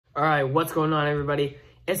All right, what's going on, everybody?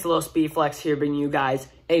 It's Lil Speedflex here, bringing you guys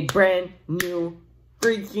a brand new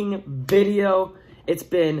freaking video. It's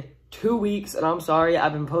been 2 weeks, and I'm sorry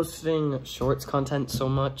I've been posting shorts content so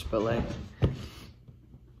much, but like,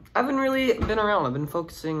 I haven't really been around. I've been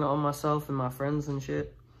focusing on myself and my friends and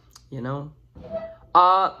shit, you know?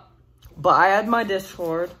 But I had my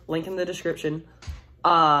Discord, link in the description,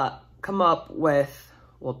 come up with,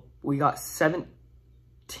 well, we got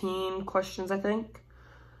 17 questions, I think.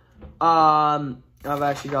 I've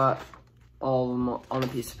actually got all of them on a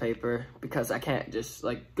piece of paper because I can't just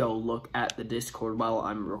like go look at the Discord while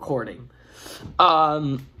I'm recording.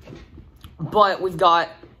 But we've got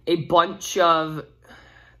a bunch of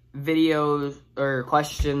videos or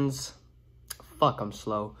questions. Fuck, I'm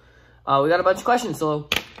slow. We got a bunch of questions, so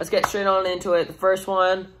let's get straight on into it. The first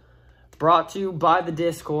one, brought to you by the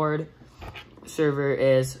Discord server,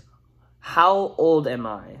 is how old am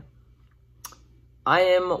I? I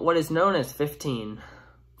am what is known as 15.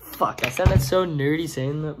 Fuck, I sounded so nerdy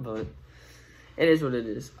saying that, but it is what it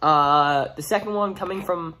is. The second one coming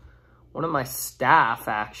from one of my staff,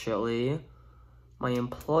 actually. My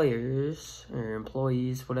employers, or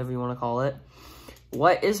employees, whatever you want to call it.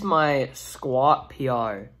 What is my squat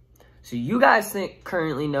PR? So you guys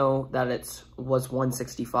currently know that it was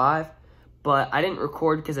 165, but I didn't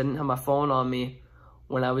record because I didn't have my phone on me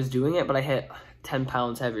when I was doing it, but I hit 10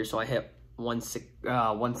 pounds heavier, so I hit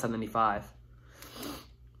 175. I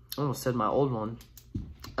almost said my old one.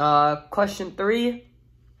 Question 3.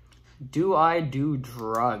 Do I do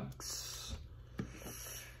drugs?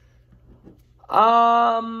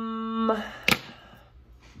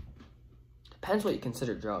 Depends what you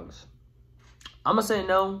consider drugs. I'm gonna say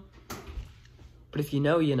no, but if you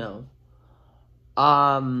know, you know.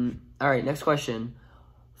 Alright, next question.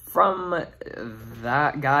 From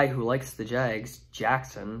that guy who likes the Jags,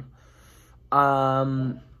 Jackson.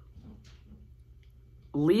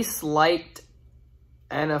 Least liked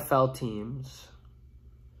NFL teams.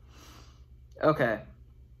 Okay,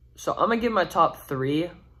 so I'm gonna give my top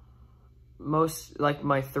 3. Most, like,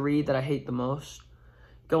 my 3 that I hate the most,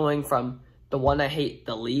 going from the one I hate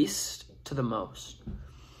the least to the most.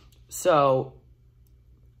 So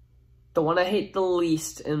the one I hate the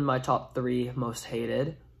least in my top 3 most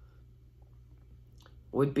hated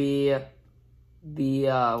would be the,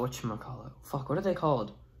 whatchamacallit? Fuck, what are they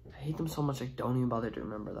called? I hate them so much I don't even bother to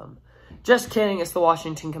remember them. Just kidding, it's the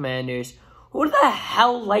Washington Commanders. Who the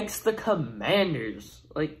hell likes the Commanders?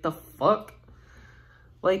 Like, the fuck?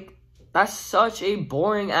 Like, that's such a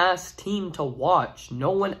boring-ass team to watch.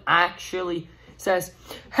 No one actually says,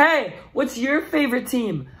 hey, what's your favorite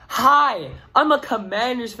team? Hi, I'm a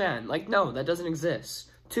Commanders fan. Like, no, that doesn't exist.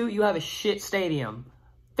 2, you have a shit stadium.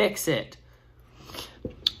 Fix it.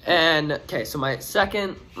 And, okay, so my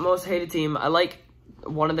second most hated team, I like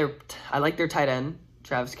their tight end,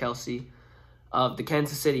 Travis Kelce, of the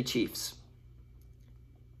Kansas City Chiefs.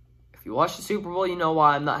 If you watch the Super Bowl, you know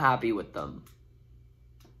why I'm not happy with them.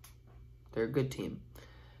 They're a good team.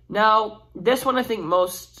 Now, this one I think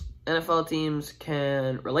most NFL teams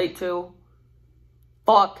can relate to.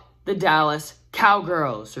 Fuck the Dallas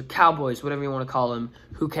Cowgirls, or Cowboys, whatever you want to call them.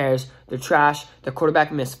 Who cares? They're trash. Their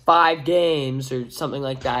quarterback missed 5 games or something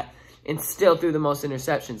like that and still threw the most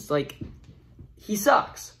interceptions. Like, he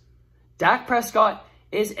sucks. Dak Prescott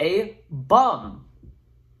is a bum.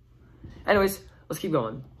 Anyways, let's keep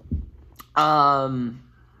going. Hold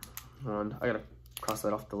on, I gotta cross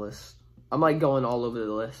that off the list. I'm like going all over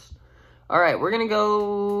the list. All right, we're gonna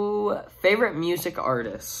go favorite music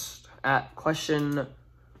artist at question,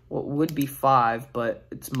 what would be 5, but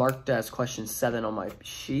it's marked as question 7 on my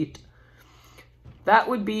sheet. That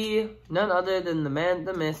would be none other than the man,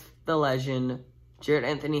 the myth, the legend, Jared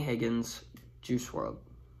Anthony Higgins, Juice WRLD.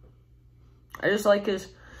 I just like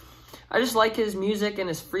his music, and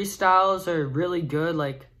his freestyles are really good.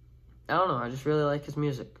 Like, I don't know, I just really like his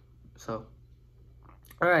music. So,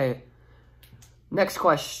 all right. Next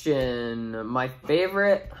question. My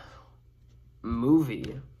favorite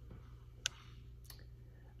movie.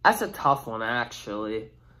 That's a tough one, actually.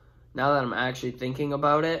 Now that I'm actually thinking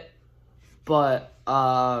about it. But,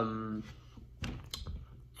 actually,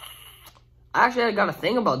 I gotta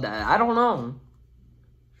think about that. I don't know.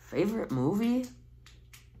 Favorite movie?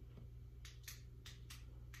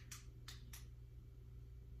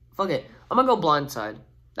 Fuck it. I'm gonna go Blindside.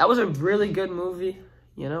 That was a really good movie,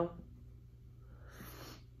 you know?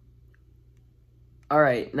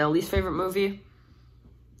 Alright, now least favorite movie?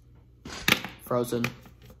 Frozen.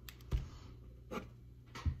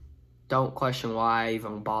 Don't question why I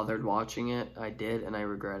even bothered watching it. I did, and I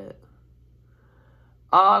regret it.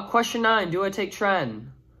 Question 9. Do I take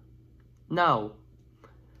Tren? No.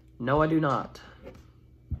 No, I do not.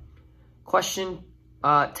 Question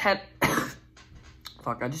 10.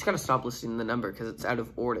 Fuck, I just gotta stop listing the number because it's out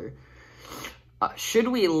of order. Should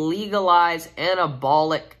we legalize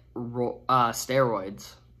anabolic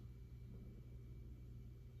steroids?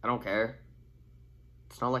 I don't care.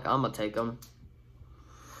 It's not like I'm gonna take them.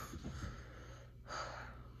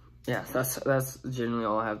 Yeah, that's generally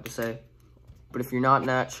all I have to say. But if you're not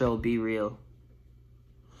natural, be real.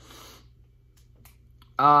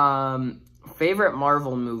 Favorite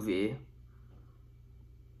Marvel movie?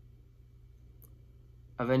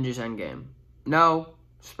 Avengers Endgame. No,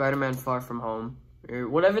 Spider-Man Far From Home. Or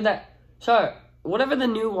whatever that... Sorry, whatever the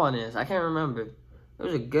new one is. I can't remember. It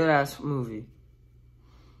was a good-ass movie.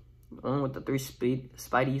 The one with the 3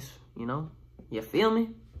 Spideys, you know? You feel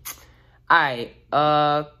me? Alright,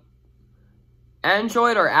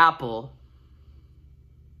 Android or Apple?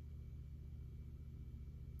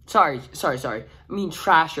 Sorry. I mean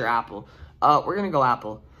trash or Apple. We're gonna go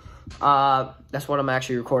Apple. That's what I'm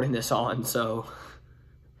actually recording this on, so...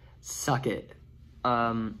 Suck it.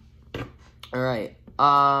 Alright.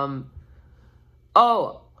 Oh,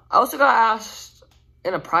 I also got asked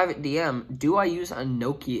in a private DM, do I use a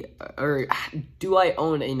Nokia, or do I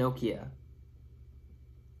own a Nokia?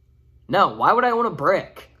 No, why would I own a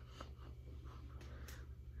brick?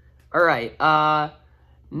 Alright,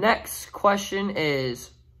 next question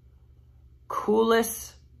is,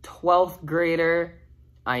 coolest 12th grader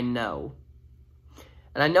I know.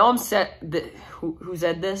 And I know I'm who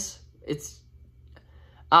said this? It's,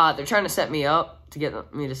 they're trying to set me up to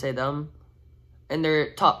get me to say them. And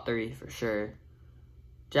they're top 3 for sure.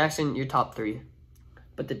 Jackson, you're top 3.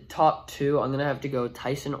 But the top 2, I'm going to have to go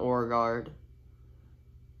Tyson Oregard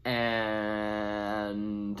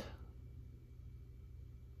and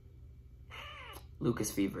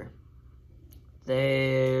Lucas Fever.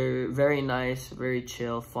 They're very nice, very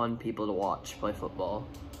chill, fun people to watch play football.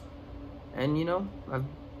 And, you know, I've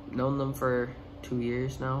known them for 2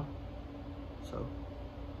 years now. So,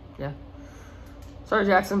 yeah. Sorry,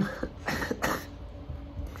 Jackson.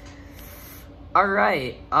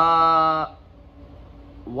 Alright,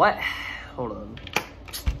 what? Hold on.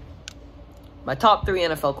 My top 3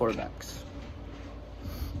 NFL quarterbacks.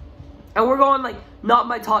 And we're going, like, not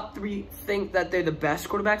my top 3 think that they're the best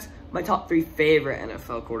quarterbacks. My top 3 favorite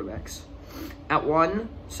NFL quarterbacks. At 1,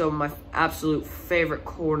 so my absolute favorite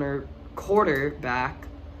quarterback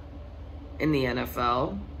in the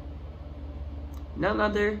NFL. None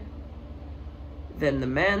other than the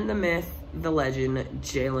man, the myth, the legend,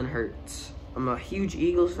 Jalen Hurts. I'm a huge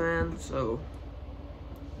Eagles fan, so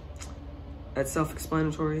that's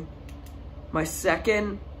self-explanatory. My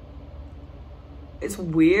second, it's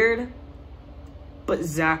weird, but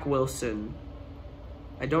Zach Wilson.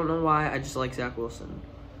 I don't know why, I just like Zach Wilson.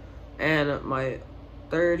 And my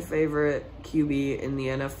third favorite QB in the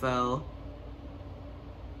NFL,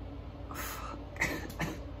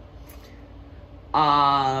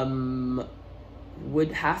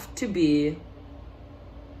 would have to be,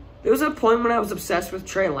 there was a point when I was obsessed with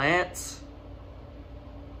Trey Lance.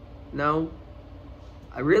 No.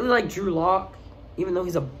 I really like Drew Lock, even though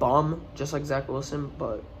he's a bum, just like Zach Wilson,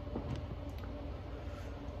 but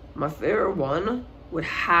my favorite one would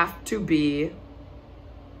have to be,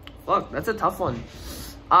 fuck, that's a tough one.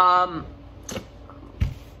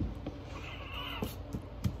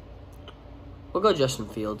 We'll go Justin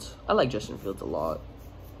Fields. I like Justin Fields a lot.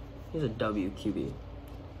 He's a WQB.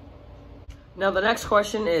 Now the next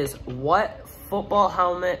question is, what football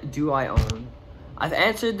helmet do I own? I've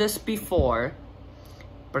answered this before,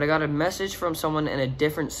 but I got a message from someone in a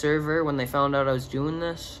different server when they found out I was doing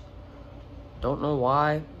this. Don't know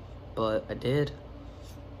why, but I did.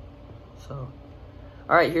 So,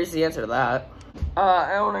 alright, here's the answer to that.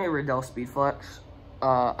 I own a Riddell Speedflex.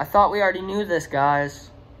 I thought we already knew this,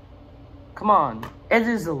 guys. Come on. It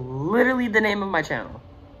is literally the name of my channel.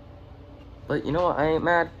 But you know what? I ain't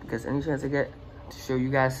mad, because any chance I get to show you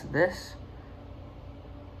guys this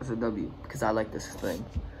is a W, because I like this thing.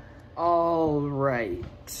 Alright.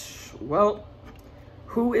 Well,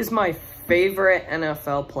 who is my favorite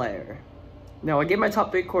NFL player? Now, I gave my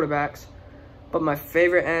top 3 quarterbacks, but my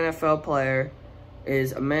favorite NFL player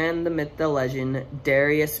is a man, the myth, the legend,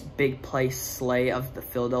 Darius Big Play Slay of the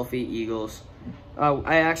Philadelphia Eagles.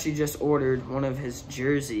 I actually just ordered one of his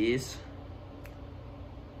jerseys.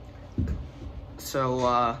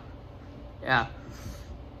 So, yeah.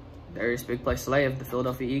 Darius Big Play Slay of the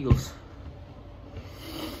Philadelphia Eagles.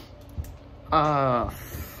 Fuck.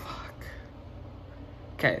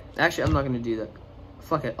 Okay, actually, I'm not gonna do that.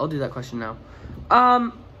 Fuck it, I'll do that question now.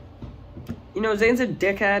 You know, Zane's a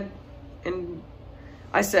dickhead, and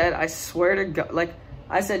I said, I swear to God, like,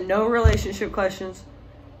 I said no relationship questions.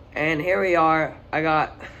 And here we are. I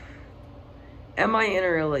got, am I in a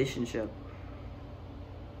relationship?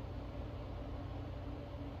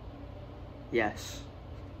 Yes.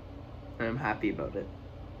 And I'm happy about it.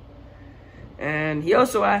 And he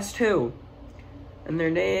also asked who. And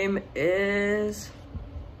their name is...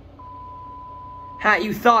 Ha,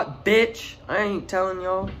 you thought, bitch. I ain't telling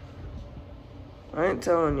y'all. I ain't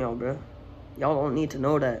telling y'all, bro. Y'all don't need to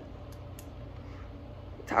know that.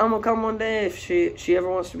 Time will come one day if she ever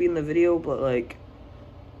wants to be in the video, but, like,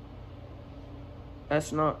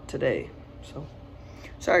 that's not today. So,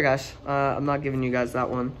 sorry, guys. I'm not giving you guys that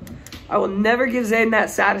one. I will never give Zane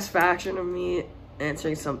that satisfaction of me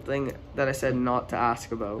answering something that I said not to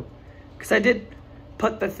ask about. Because I did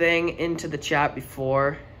put the thing into the chat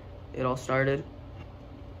before it all started.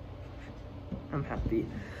 I'm happy.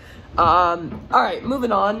 Alright,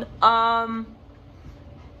 moving on.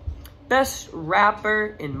 Best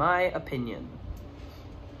rapper, in my opinion.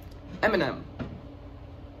 Eminem.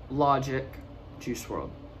 Logic. Juice WRLD.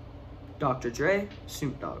 Dr. Dre.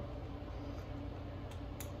 Snoop Dogg.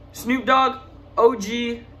 Snoop Dogg, OG,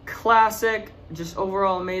 classic, just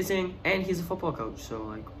overall amazing, and he's a football coach, so,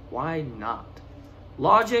 like, why not?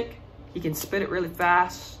 Logic, he can spit it really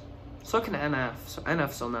fast. So can NF. So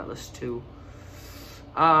NF's on that list too.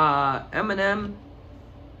 Eminem,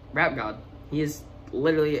 rap god. He is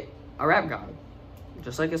literally a rap god,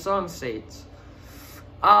 just like his song states.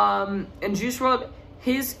 And Juice WRLD,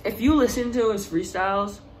 if you listen to his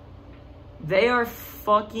freestyles, they are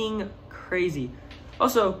fucking crazy.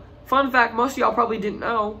 Also, fun fact, most of y'all probably didn't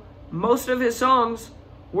know, most of his songs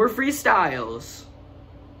were freestyles.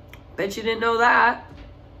 Bet you didn't know that.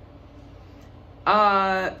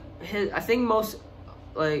 I think most,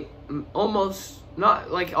 like, almost,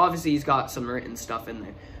 not, like, obviously he's got some written stuff in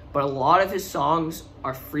there, but a lot of his songs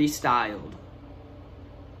are freestyled.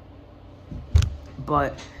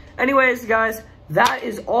 But, anyways, guys, that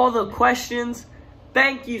is all the questions.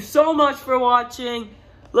 Thank you so much for watching.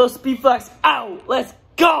 Lil Speed Flex out. Let's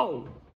go.